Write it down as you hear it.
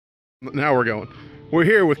Now we're going. We're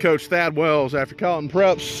here with Coach Thad Wells after Colleton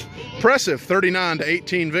Prep's impressive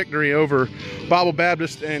 39-18 victory over Bible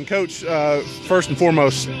Baptist. And Coach, first and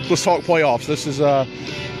foremost, let's talk playoffs.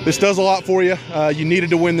 This does a lot for you. You needed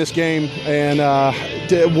to win this game, and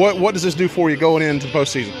what does this do for you going into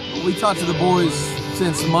postseason? We talked to the boys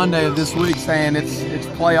since Monday of this week, saying it's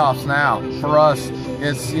playoffs now for us.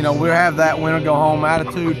 It's, we have that win or go home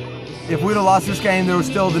attitude. If we'd have lost this game, there were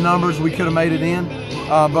still the numbers we could have made it in.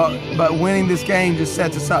 But winning this game just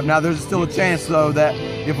sets us up. Now there's still a chance though that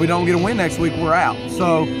if we don't get a win next week, we're out.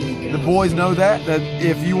 So the boys know that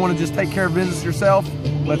if you want to just take care of business yourself,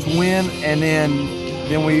 let's win, and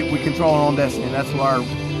then we control our own destiny. And that's what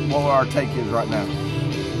our take is right now.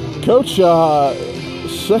 Coach,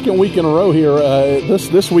 second week in a row here.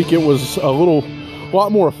 This week it was a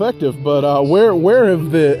lot more effective, but where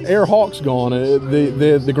have the Air Hawks gone?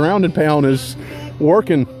 The ground and pound is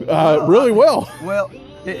working really well. Well,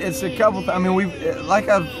 it's a couple. I mean,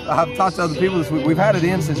 I've talked to other people this week. We've had it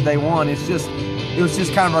in since day one. It was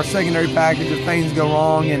just kind of our secondary package if things go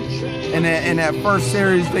wrong. And in that first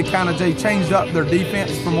series, they changed up their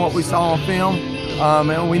defense from what we saw on film.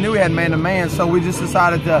 And we knew we had man-to-man, so we just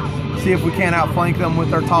decided to see if we can't outflank them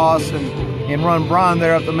with our toss and run Brian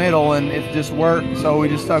there up the middle, and it just worked. So we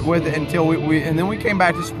just stuck with it until and then we came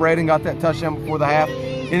back to spread and got that touchdown before the half.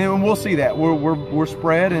 And then we'll see that we're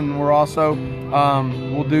spread, and we're also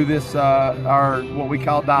we'll do this our what we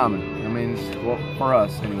call diamond. I mean, for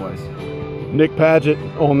us, anyways. Nick Paget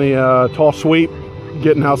on the toss sweep,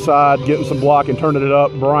 getting outside, getting some blocking, turning it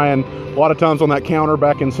up. Brian, a lot of times on that counter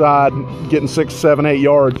back inside, getting 6, 7, 8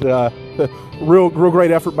 yards. Real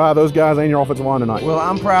great effort by those guys and your offensive line tonight. Well,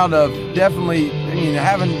 I'm proud of definitely,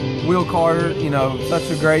 having Will Carter, such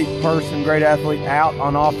a great person, great athlete out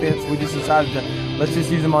on offense. We just decided to let's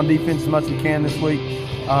just use him on defense as much as we can this week.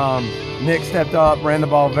 Nick stepped up, ran the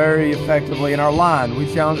ball very effectively. And our line, we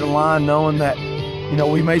challenged the line knowing that,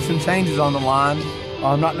 we made some changes on the line.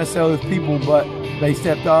 Not necessarily with people, but they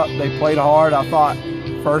stepped up, they played hard. I thought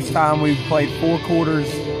first time we played 4 quarters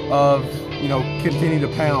of, continue to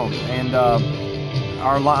pound, and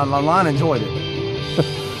our line enjoyed it.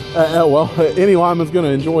 Well, any lineman's going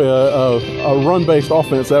to enjoy a run-based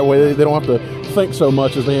offense. That way they don't have to think so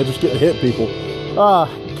much as they just get to hit people.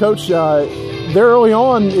 Coach, there early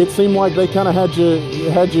on, it seemed like they kind of had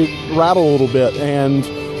you rattle a little bit, and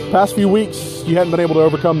past few weeks you hadn't been able to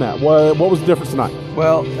overcome that. What was the difference tonight?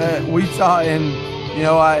 Well, we saw, and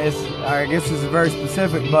I guess this is very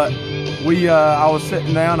specific, but I was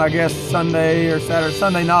sitting down, I guess Sunday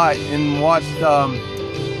night, and watched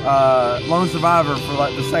Lone Survivor for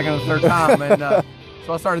like the second or third time, and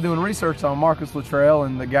so I started doing research on Marcus Luttrell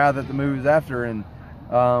and the guy that the movie's after, and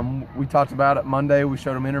we talked about it Monday. We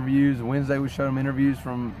showed them interviews. Wednesday we showed them interviews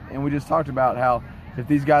and we just talked about how if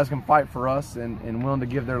these guys can fight for us and willing to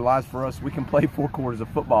give their lives for us, we can play 4 quarters of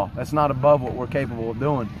football. That's not above what we're capable of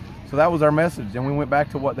doing. So that was our message, and we went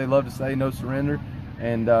back to what they love to say, no surrender,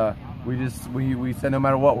 and we said no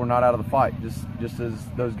matter what, we're not out of the fight, just as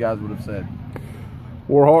those guys would have said.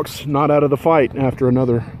 Warhawks not out of the fight after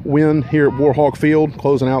another win here at Warhawk Field,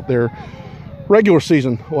 closing out their regular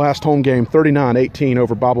season last home game 39-18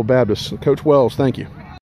 over Bible Baptist. Coach Wells, thank you.